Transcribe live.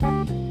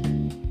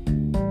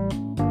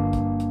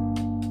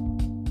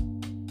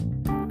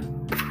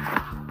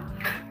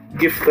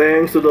Give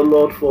thanks to the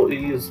Lord, for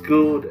he is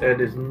good and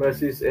his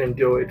mercies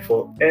endure it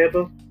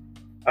forever.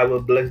 I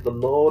will bless the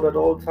Lord at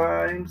all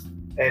times,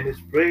 and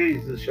his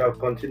praises shall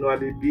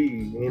continually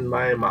be in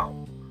my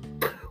mouth.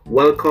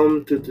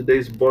 Welcome to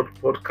today's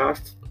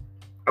podcast.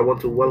 I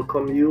want to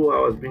welcome you.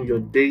 How has been your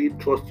day?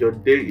 Trust your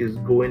day is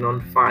going on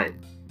fine.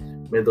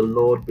 May the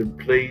Lord be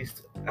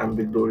praised and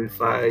be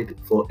glorified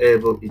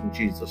forever in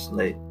Jesus'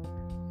 name.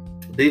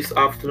 This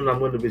afternoon, I'm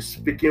going to be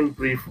speaking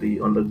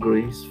briefly on the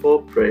grace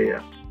for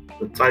prayer.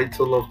 The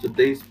title of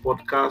today's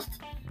podcast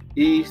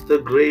is The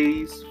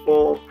Grace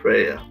for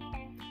Prayer.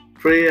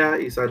 Prayer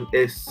is an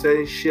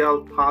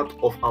essential part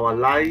of our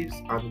lives,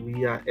 and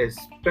we are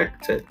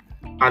expected.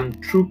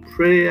 And through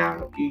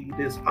prayer, it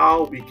is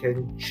how we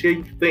can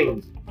change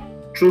things.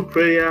 Through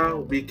prayer,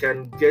 we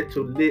can get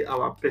to lay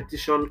our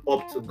petition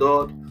up to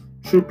God.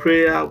 Through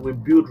prayer, we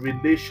build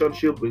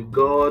relationship with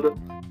God.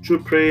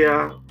 Through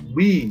prayer,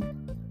 we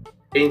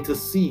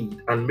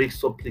intercede and make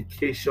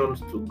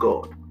supplications to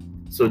God.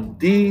 So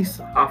this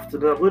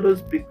afternoon, I'm going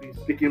to be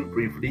speaking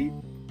briefly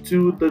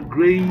to the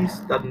grace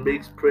that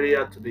makes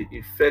prayer to be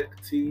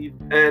effective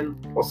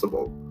and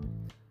possible.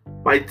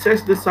 My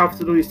text this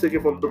afternoon is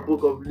taken from the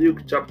book of Luke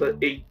chapter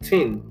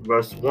 18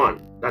 verse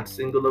 1. That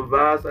singular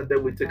verse, and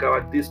then we take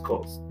our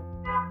discourse.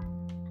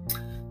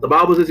 The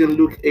Bible says in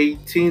Luke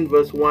 18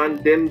 verse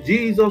 1, then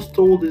Jesus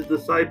told his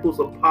disciples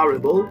a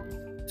parable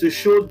to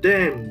show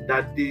them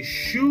that they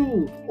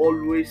should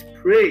always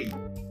pray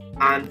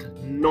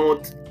and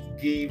not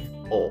give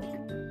up.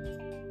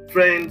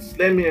 Friends,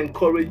 let me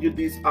encourage you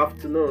this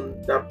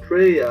afternoon that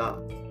prayer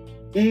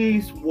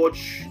is what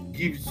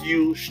gives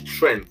you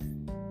strength.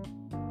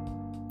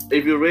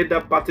 If you read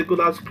that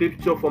particular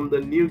scripture from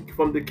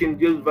the King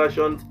James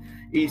Version,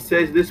 it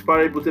says this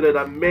parable said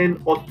that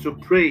men ought to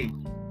pray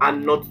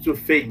and not to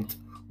faint.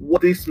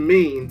 What this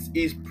means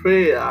is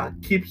prayer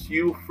keeps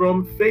you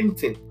from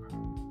fainting.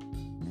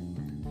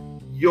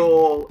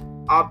 Your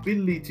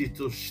ability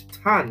to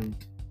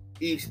stand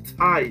is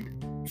tied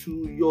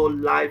to your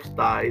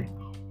lifestyle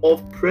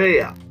of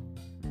prayer.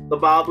 The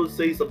Bible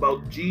says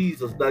about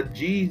Jesus that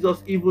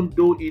Jesus, even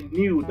though he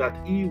knew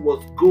that he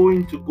was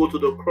going to go to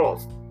the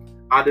cross,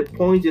 at a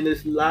point in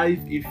his life,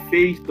 he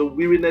faced the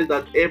weariness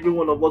that every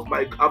one of us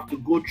might have to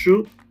go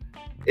through.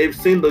 He's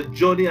seen the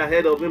journey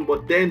ahead of him,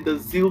 but then the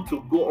zeal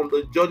to go on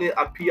the journey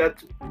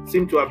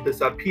seemed to have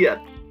disappeared.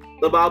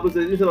 The Bible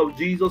says instead of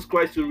Jesus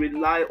Christ to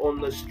rely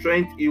on the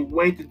strength, he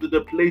went into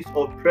the place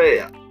of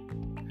prayer.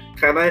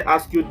 Can I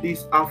ask you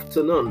this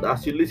afternoon,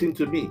 as you listen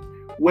to me,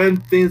 when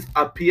things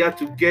appear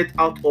to get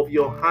out of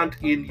your hand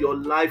in your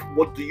life,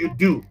 what do you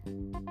do?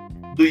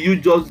 Do you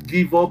just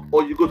give up,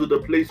 or you go to the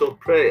place of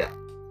prayer?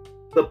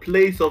 The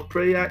place of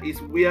prayer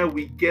is where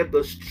we get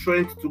the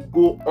strength to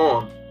go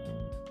on.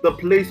 The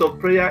place of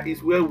prayer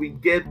is where we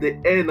get the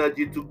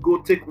energy to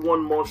go take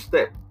one more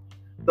step.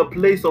 The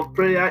place of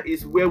prayer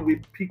is where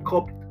we pick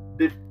up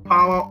the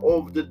power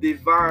of the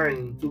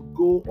divine to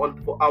go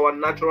on for our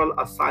natural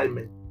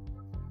assignment.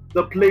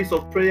 The place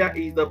of prayer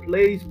is the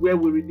place where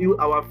we renew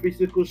our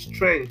physical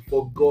strength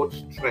for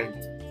God's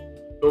strength.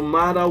 No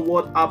matter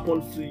what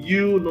happens to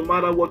you, no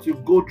matter what you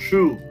go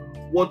through,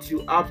 what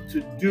you have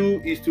to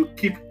do is to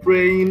keep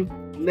praying,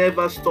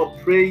 never stop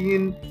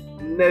praying,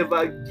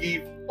 never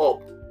give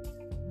up.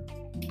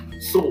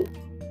 So,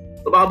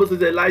 the Bible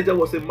says Elijah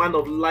was a man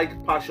of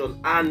like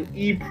passion and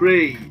he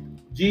prayed.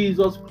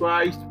 Jesus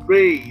Christ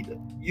prayed.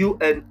 You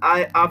and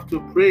I have to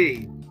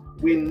pray.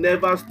 We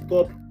never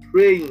stop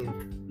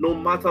praying. No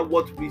matter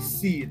what we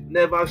see,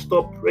 never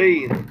stop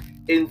praying.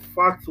 In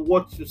fact,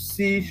 what you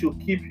see should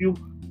keep you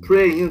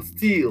praying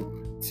still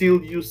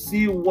till you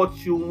see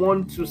what you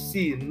want to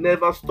see.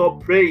 Never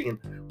stop praying.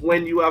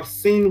 When you have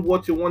seen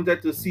what you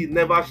wanted to see,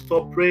 never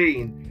stop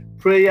praying.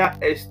 Prayer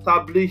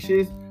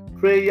establishes,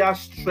 prayer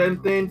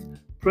strengthens,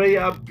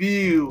 prayer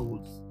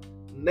builds.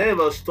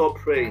 Never stop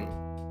praying.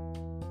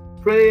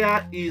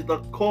 Prayer is the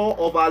core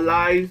of our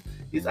lives,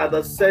 is at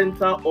the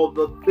center of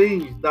the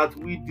things that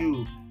we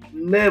do.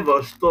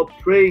 Never stop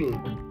praying.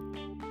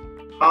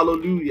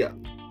 Hallelujah.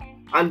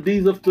 And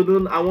this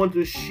afternoon, I want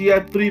to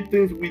share 3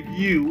 things with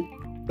you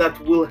that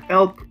will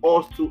help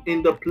us to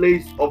in the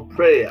place of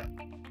prayer.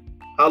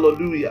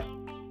 Hallelujah.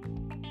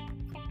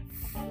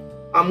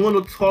 I'm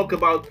going to talk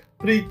about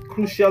 3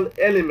 crucial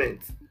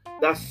elements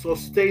that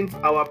sustains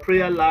our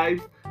prayer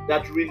lives,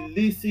 that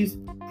releases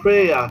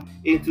prayer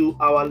into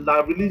our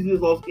life,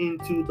 releases us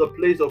into the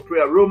place of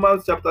prayer.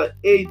 Romans chapter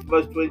 8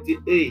 verse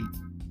 28.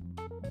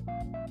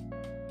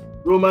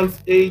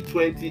 Romans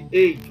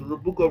 8:28. The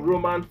book of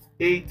Romans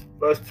 8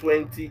 verse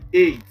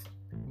 28.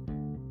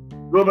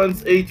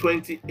 Romans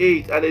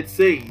 8:28, and it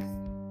says,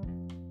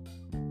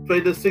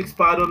 26,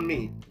 pardon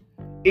me.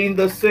 In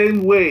the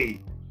same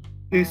way,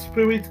 the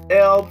Spirit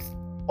helps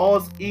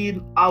us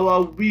in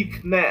our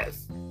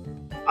weakness.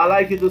 I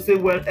like you to say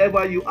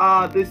wherever you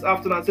are this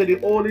afternoon, say the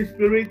Holy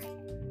Spirit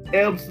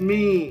helps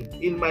me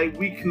in my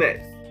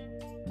weakness.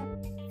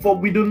 For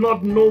we do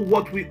not know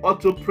what we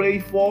ought to pray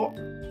for,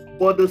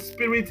 but the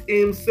Spirit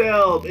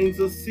himself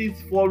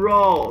intercedes for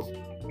us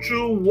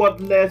through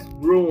wordless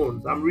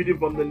groans. I'm reading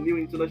from the New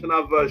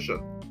International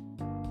Version.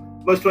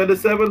 Verse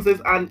 27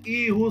 says, and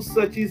he who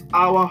searches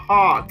our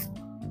heart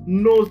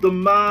knows the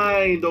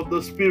mind of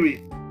the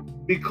Spirit,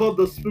 because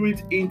the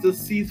Spirit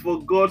intercedes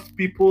for God's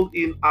people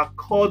in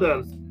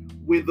accordance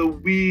with the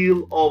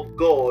will of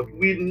God.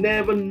 We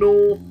never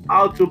know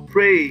how to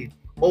pray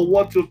or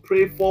what to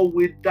pray for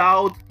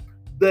without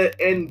the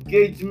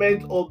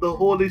engagement of the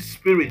Holy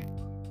Spirit.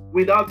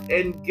 Without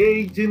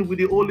engaging with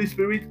the Holy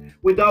Spirit,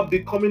 without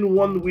becoming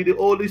one with the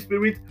Holy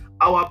Spirit,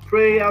 our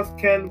prayers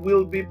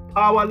will be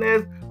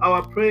powerless.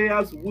 Our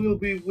prayers will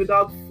be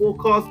without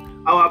focus.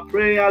 Our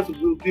prayers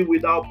will be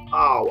without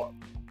power.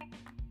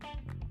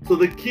 So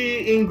the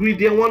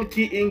one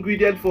key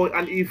ingredient for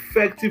an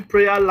effective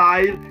prayer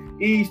life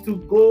is to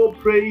go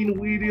praying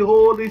with the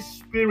Holy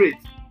Spirit.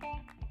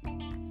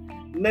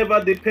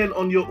 Never depend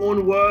on your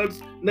own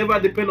words, never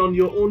depend on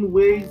your own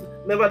ways,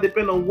 never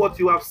depend on what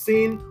you have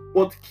seen,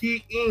 but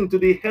key into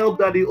the help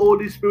that the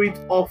Holy Spirit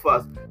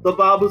offers. The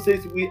Bible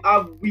says we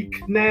have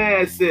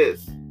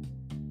weaknesses.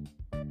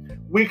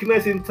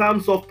 Weakness in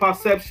terms of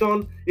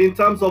perception, in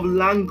terms of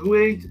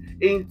language,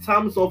 in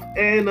terms of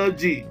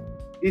energy.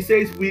 It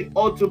says we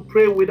ought to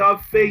pray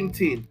without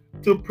fainting.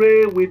 To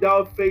pray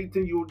without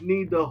fainting, you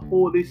need the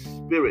Holy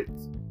Spirit.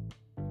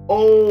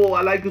 Oh,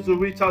 I'd like you to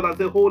reach out and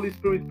say, Holy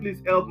Spirit,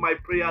 please help my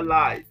prayer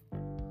life.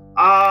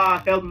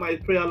 Help my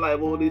prayer life,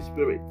 Holy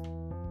Spirit.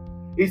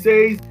 He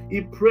says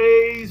he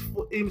prays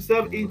for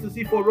himself,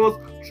 intercede for us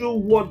through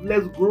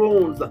wordless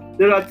groans.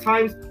 There are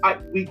times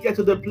we get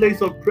to the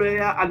place of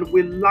prayer and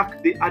we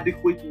lack the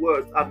adequate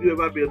words. Have you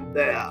ever been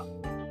there?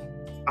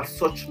 At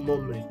such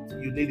moment,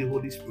 you need the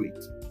Holy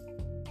Spirit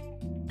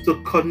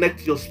to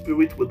connect your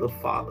spirit with the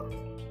Father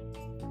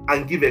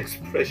and give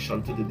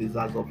expression to the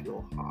desires of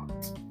your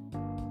heart.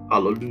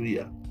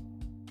 Hallelujah.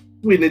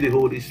 We need the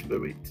Holy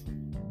Spirit.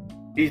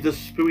 He's the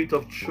Spirit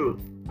of truth.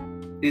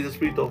 He's the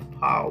Spirit of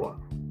power.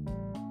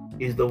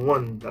 He's the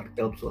one that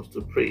helps us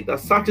to pray, that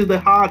searches the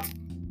heart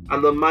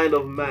and the mind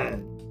of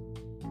man,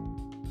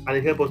 and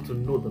it helps us to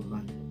know the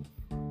mind.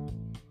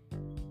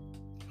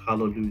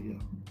 Hallelujah.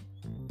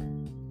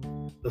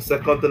 The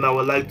second thing I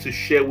would like to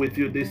share with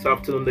you this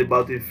afternoon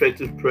about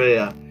effective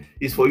prayer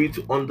is for you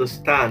to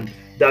understand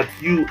that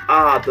you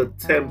are the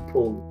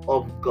temple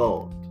of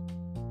God.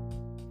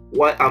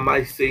 Why am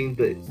I saying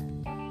this?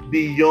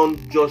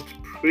 Beyond just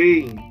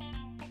praying,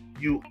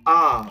 you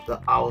are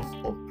the house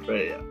of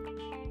prayer.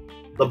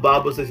 The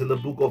Bible says in the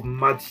book of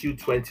Matthew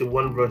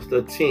 21 verse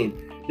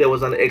 13, there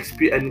was an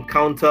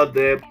encounter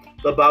there.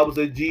 The Bible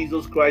says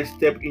Jesus Christ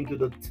stepped into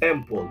the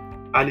temple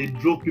and he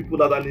drove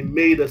people out and he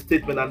made a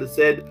statement and he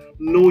said,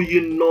 know ye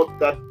not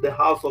that the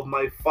house of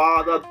my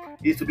Father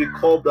is to be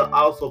called the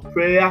house of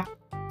prayer?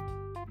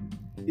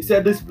 He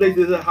said this place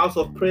is a house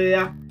of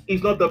prayer.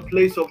 It's not a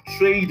place of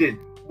trading,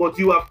 but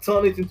you have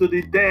turned it into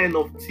the den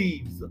of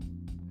thieves.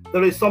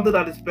 There is something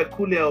that is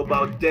peculiar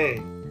about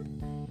den.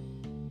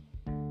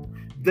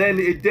 Then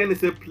a den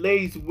is a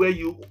place where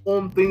you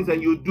own things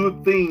and you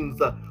do things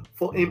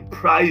in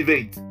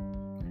private.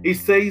 It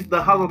says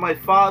the house of my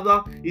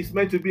Father is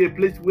meant to be a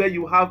place where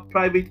you have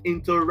private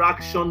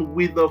interaction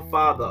with the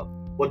Father,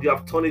 but you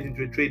have turned it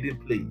into a trading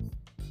place.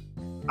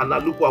 And now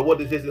look at what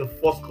it says in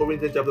 1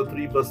 Corinthians chapter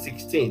 3 verse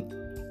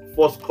 16.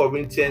 1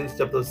 Corinthians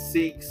chapter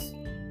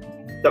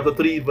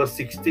 3 verse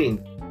 16.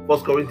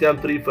 1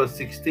 Corinthians 3 verse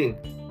 16.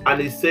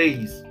 And it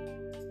says,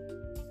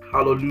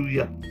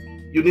 hallelujah.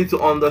 You need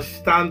to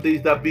understand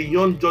this, that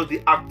beyond just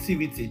the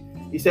activity,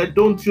 he said,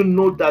 don't you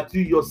know that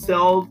you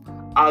yourself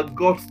are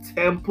God's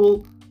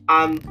temple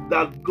and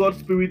that God's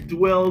Spirit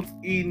dwells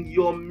in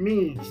your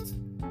midst?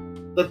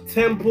 The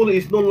temple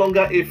is no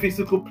longer a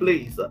physical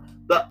place.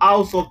 The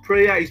house of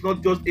prayer is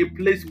not just a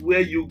place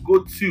where you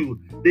go to.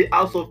 The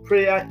house of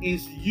prayer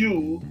is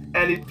you,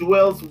 and it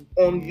dwells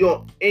on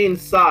your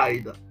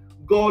inside.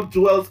 God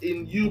dwells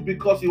in you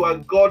because you are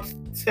God's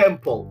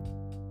temple,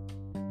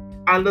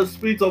 and the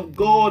Spirit of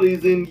God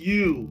is in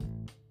you.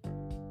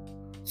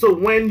 So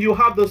when you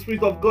have the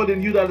Spirit of God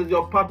in you, that is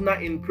your partner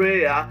in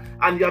prayer,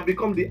 and you have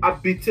become the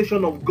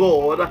habitation of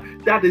God,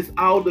 that is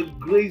how the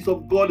grace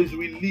of God is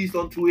released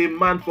unto a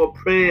man for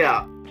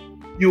prayer.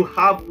 You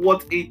have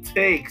what it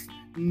takes.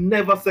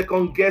 Never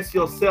second guess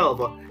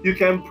yourself. You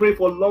can pray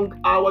for long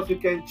hours. You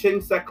can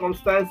change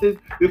circumstances.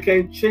 You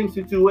can change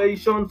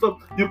situations.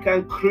 You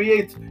can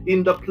create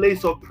in the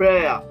place of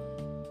prayer.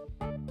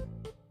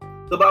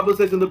 The Bible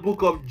says in the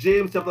book of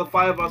James chapter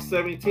 5 verse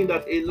 17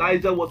 that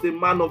Elijah was a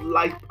man of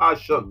like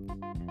passion.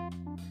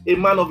 A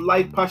man of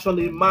like passion,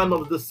 a man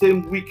of the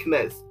same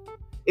weakness,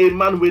 a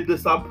man with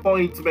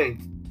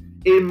disappointment,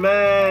 a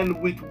man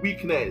with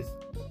weakness.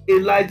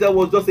 Elijah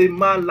was just a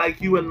man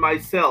like you and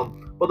myself.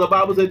 But the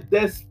Bible says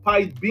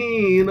despite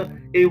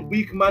being a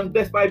weak man,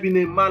 despite being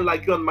a man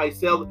like you and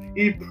myself,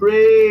 he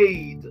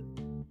prayed.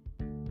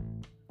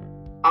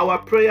 Our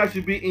prayer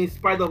should be in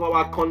spite of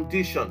our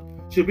condition,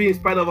 should be in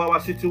spite of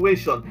our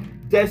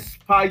situation.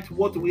 Despite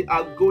what we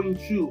are going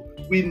through,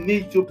 we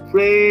need to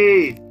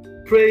pray.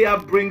 Prayer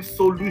brings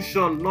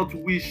solution, not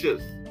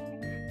wishes.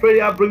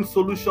 Prayer brings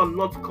solution,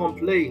 not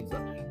complaints.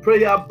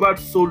 Prayer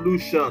births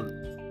solution.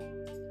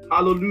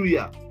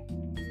 Hallelujah.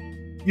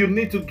 You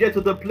need to get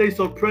to the place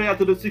of prayer,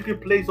 to the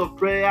secret place of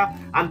prayer,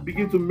 and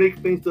begin to make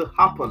things to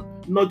happen.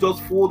 Not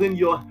just folding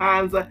your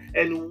hands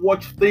and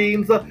watch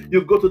things.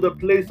 You go to the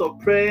place of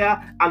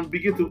prayer and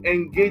begin to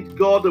engage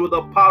God with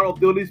the power of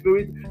the Holy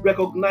Spirit,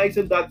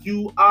 recognizing that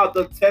you are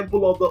the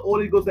temple of the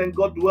Holy Ghost and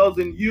God dwells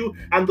in you,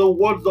 and the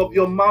words of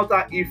your mouth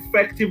are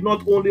effective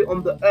not only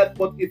on the earth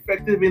but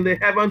effective in the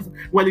heavens.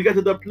 When you get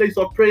to the place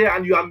of prayer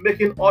and you are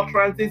making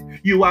utterances,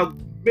 you are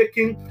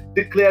making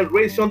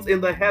declarations in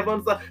the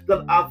heavens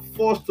that are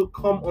forced to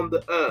come on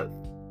the earth.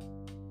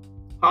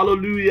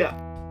 Hallelujah.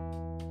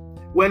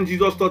 When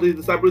Jesus taught his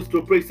disciples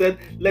to pray, he said,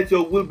 "Let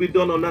your will be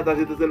done on earth as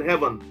it is in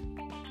heaven."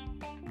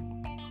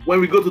 When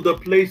we go to the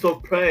place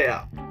of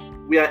prayer,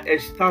 we are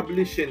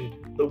establishing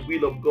the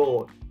will of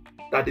God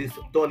that is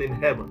done in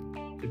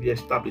heaven to be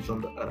established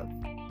on the earth.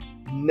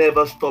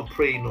 Never stop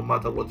praying no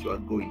matter what you are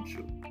going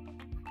through.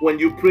 When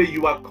you pray,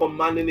 you are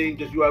commanding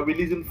angels, you are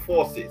releasing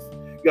forces,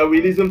 you are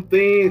releasing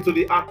things to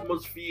the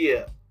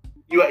atmosphere.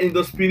 You are in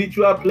the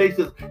spiritual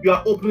places. You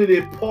are opening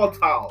a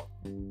portal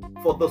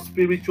for the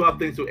spiritual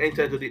things to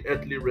enter into the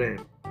earthly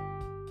realm.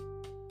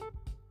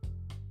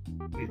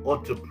 We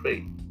ought to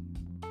pray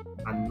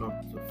and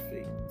not to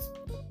faint.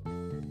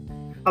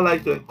 I'd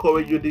like to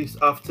encourage you this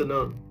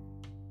afternoon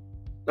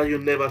that you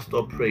never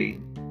stop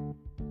praying.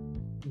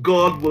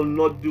 God will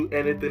not do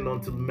anything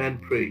until men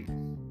pray.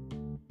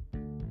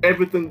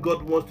 Everything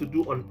God wants to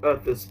do on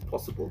earth is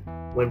possible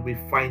when we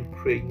find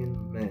praying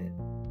men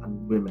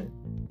and women.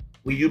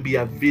 Will you be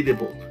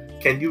available?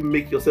 Can you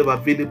make yourself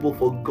available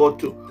for God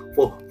to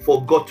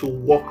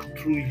walk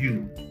through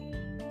you?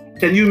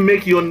 Can you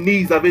make your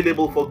knees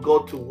available for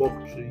God to walk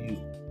through you?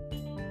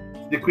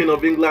 The Queen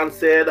of England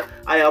said,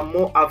 "I am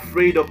more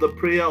afraid of the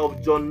prayer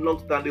of John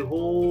Knox than the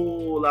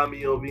whole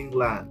army of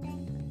England."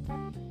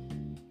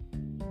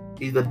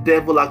 Is the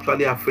devil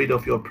actually afraid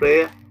of your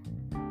prayer?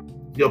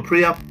 Your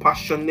prayer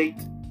passionate,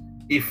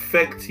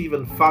 effective,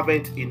 and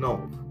fervent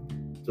enough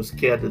to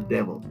scare the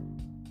devil?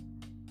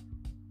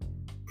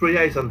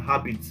 Prayer is an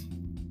habit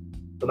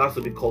that has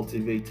to be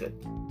cultivated.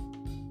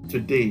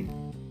 Today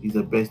is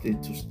the best day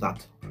to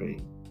start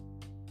praying.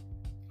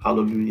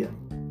 Hallelujah.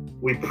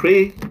 We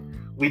pray,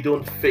 we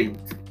don't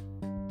faint.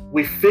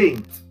 We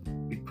faint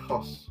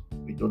because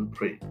we don't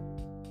pray.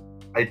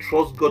 I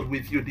trust God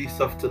with you this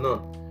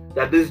afternoon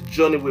that this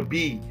journey will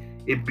be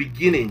a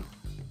beginning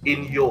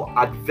in your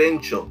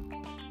adventure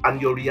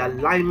and your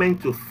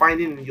realignment to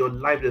finding in your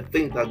life the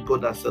things that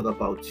God has said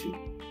about you.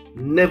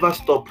 Never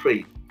stop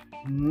praying.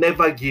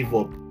 Never give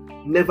up.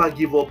 Never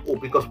give up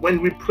hope, because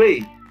when we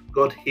pray,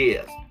 God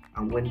hears.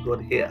 And when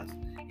God hears,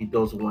 He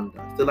does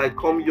wonders. Till I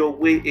come your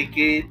way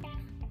again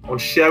on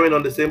sharing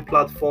on the same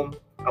platform,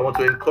 I want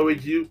to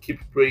encourage you, keep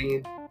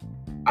praying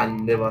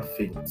and never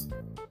faint.